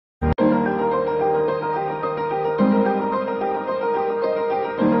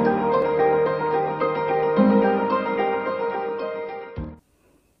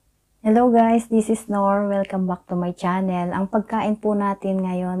Hello guys, this is Nor. Welcome back to my channel. Ang pagkain po natin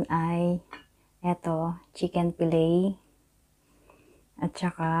ngayon ay eto, chicken fillet at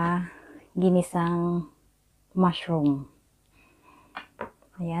saka ginisang mushroom.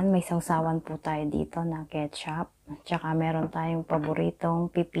 Ayan, may sausawan po tayo dito na ketchup at saka meron tayong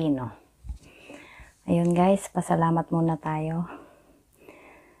paboritong pipino. Ayun guys, pasalamat muna tayo.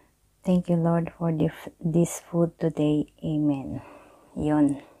 Thank you Lord for this food today. Amen.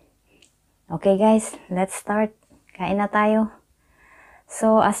 Yun. Okay guys, let's start. Kain na tayo.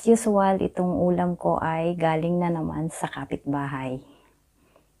 So as usual, itong ulam ko ay galing na naman sa kapitbahay.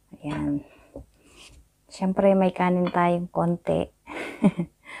 Ayan. Siyempre may kanin tayong konti.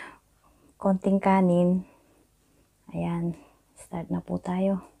 Konting kanin. Ayan. Start na po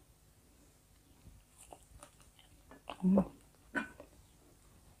tayo.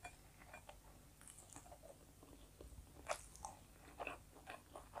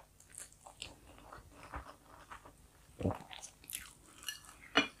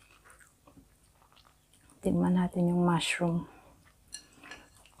 Tingnan natin yung mushroom.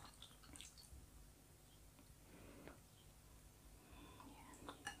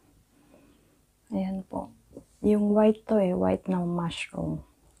 Ayan po. Yung white to white ng mushroom.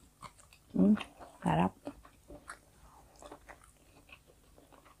 Sarap.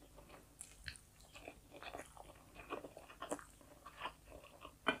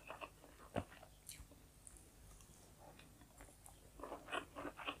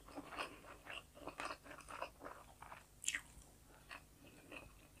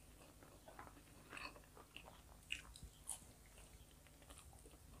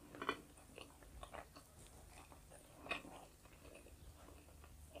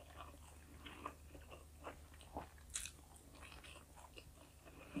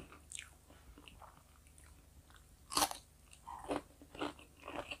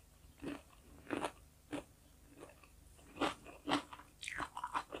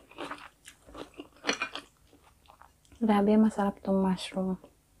 Grabe, masarap tong mushroom.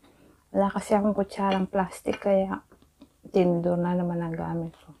 Wala kasi akong kutsarang plastic, kaya tinidor na naman ang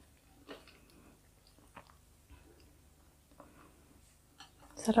gamit ko.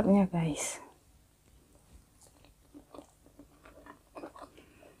 Sarap niya guys.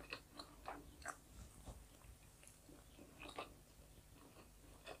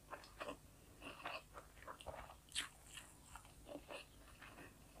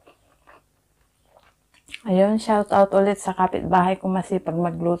 Ayun, shout out ulit sa kapitbahay ko masipag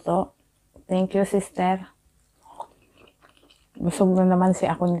magluto. Thank you, sister. Busog na naman si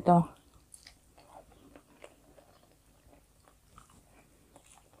ako nito.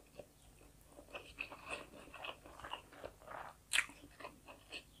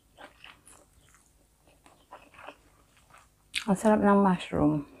 Ang sarap ng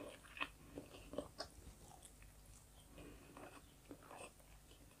mushroom.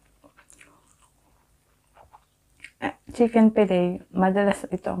 Chicken fillet, madalas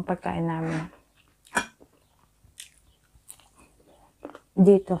ito ang pagkain namin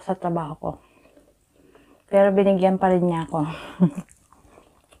dito sa trabaho ko. Pero binigyan pa rin niya ako.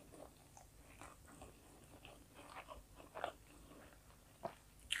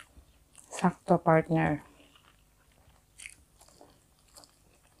 Sakto, partner.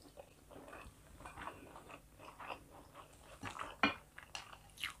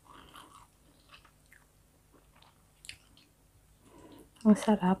 Ang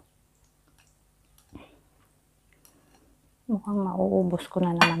sarap. Mukhang mauubos ko na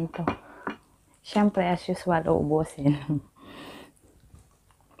naman to. Siyempre, as usual, uubusin.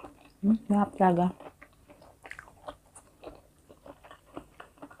 Sarap talaga.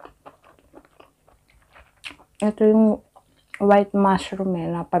 Ito yung white mushroom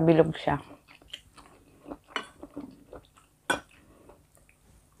napabilog siya.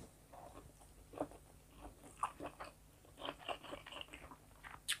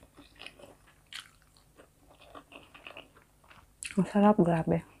 Ang sarap,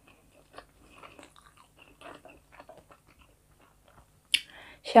 grabe.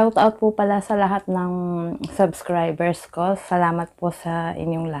 Shout out po pala sa lahat ng subscribers ko. Salamat po sa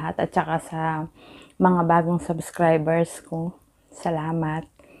inyong lahat at saka sa mga bagong subscribers ko. Salamat.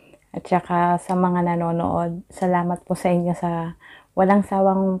 At saka sa mga nanonood, salamat po sa inyo sa walang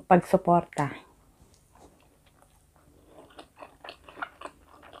sawang pagsuporta.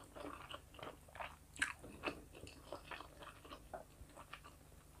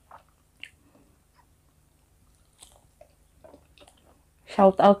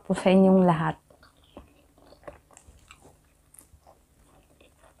 Shout out po sa inyong lahat.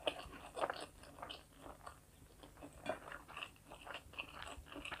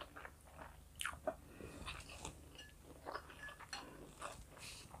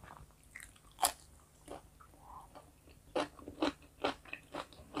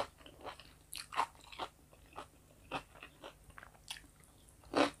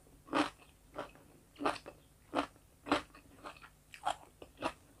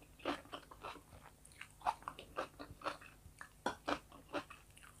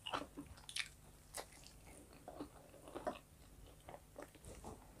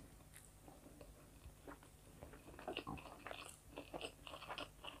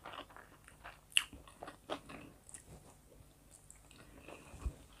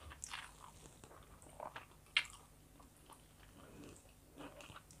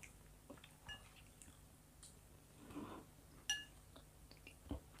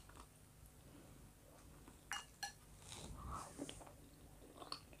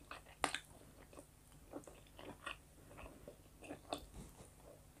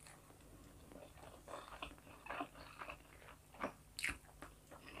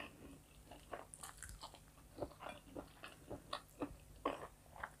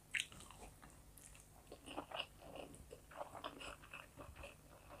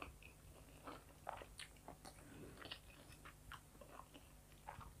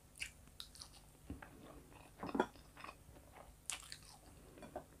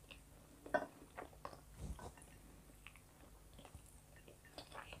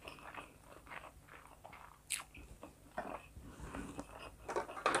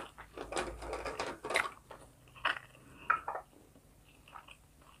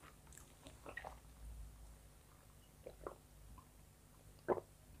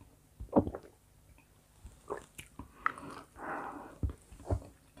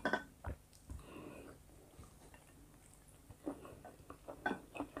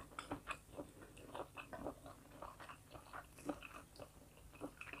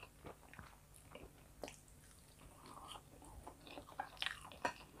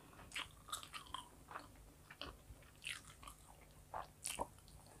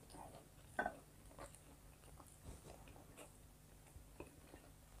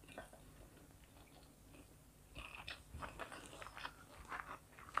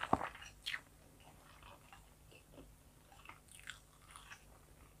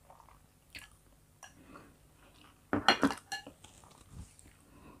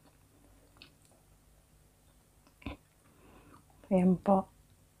 Ayan po.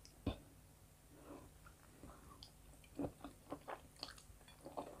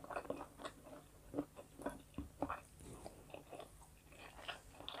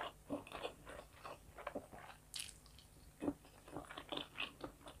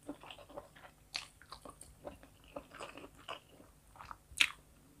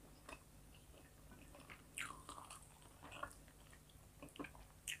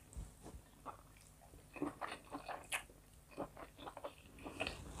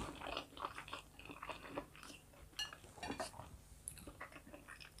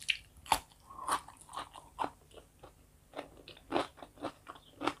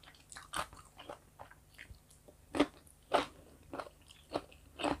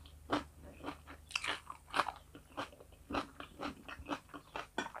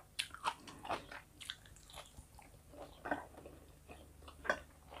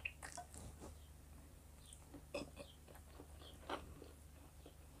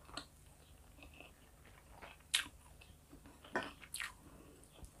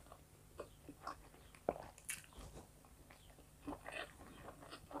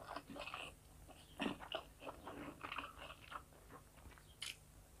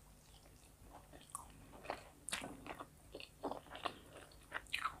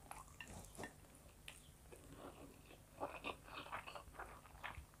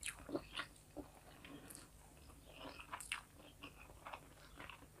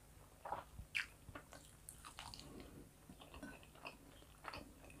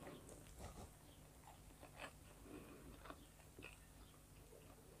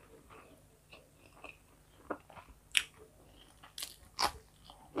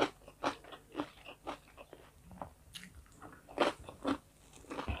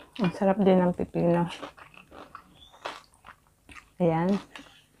 Ang sarap din ng pipino. Ayan.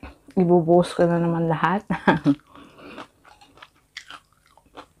 Ibubuhos ko na naman lahat.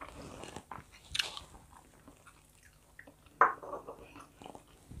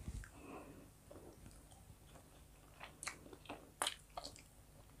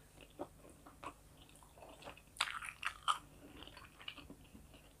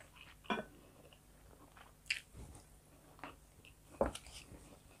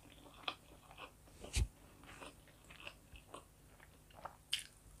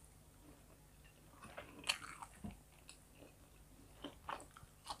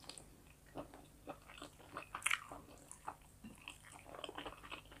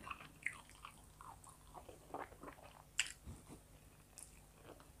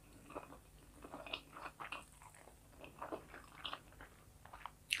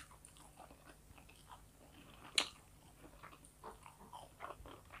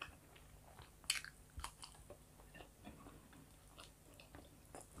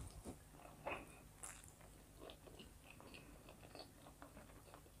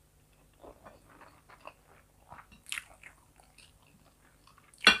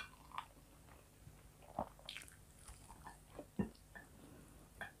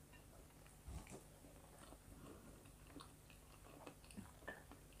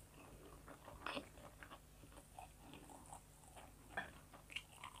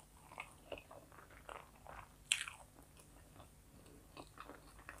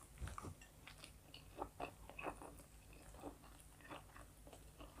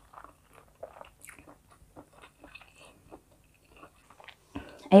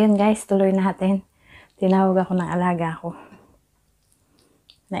 Ayun guys, tuloy natin. Tinawag ako ng alaga ko.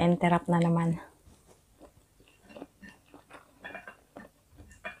 Na-interrupt na naman.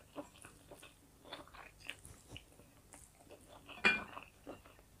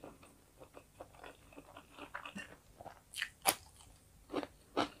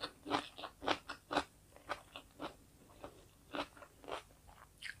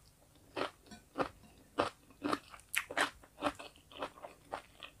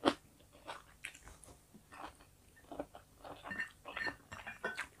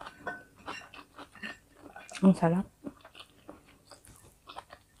 Ang sarap.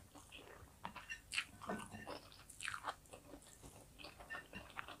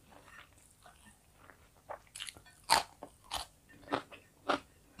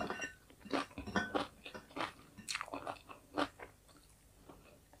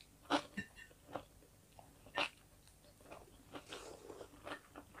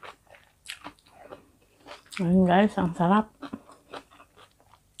 Ayun guys, ang sarap.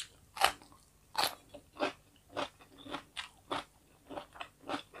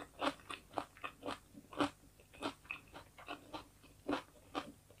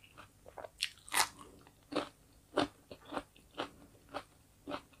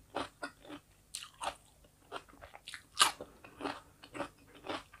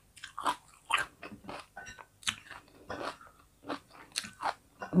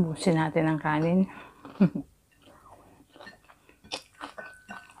 Ubusin natin ang kanin.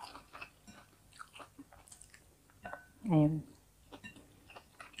 Ayun.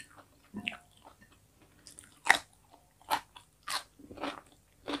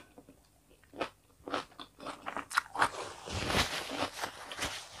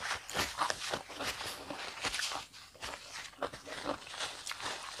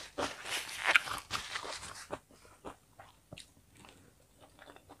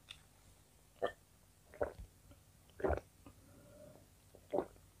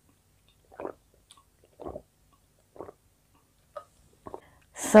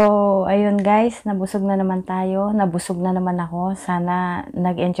 So, ayun guys, nabusog na naman tayo. Nabusog na naman ako. Sana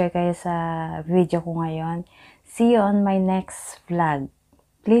nag-enjoy kayo sa video ko ngayon. See you on my next vlog.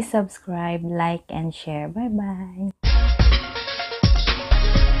 Please subscribe, like, and share. Bye-bye!